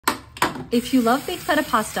If you love baked feta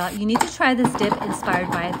pasta, you need to try this dip inspired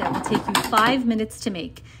by it that will take you 5 minutes to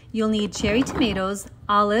make. You'll need cherry tomatoes,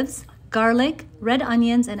 olives, garlic, red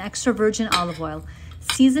onions, and extra virgin olive oil.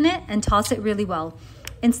 Season it and toss it really well.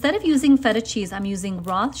 Instead of using feta cheese, I'm using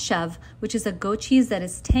Roth Chev, which is a goat cheese that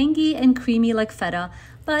is tangy and creamy like feta,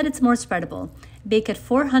 but it's more spreadable. Bake at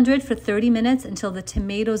 400 for 30 minutes until the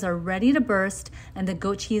tomatoes are ready to burst and the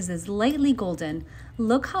goat cheese is lightly golden.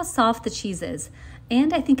 Look how soft the cheese is.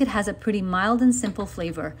 And I think it has a pretty mild and simple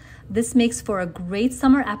flavor. This makes for a great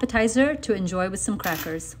summer appetizer to enjoy with some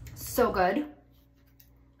crackers. So good.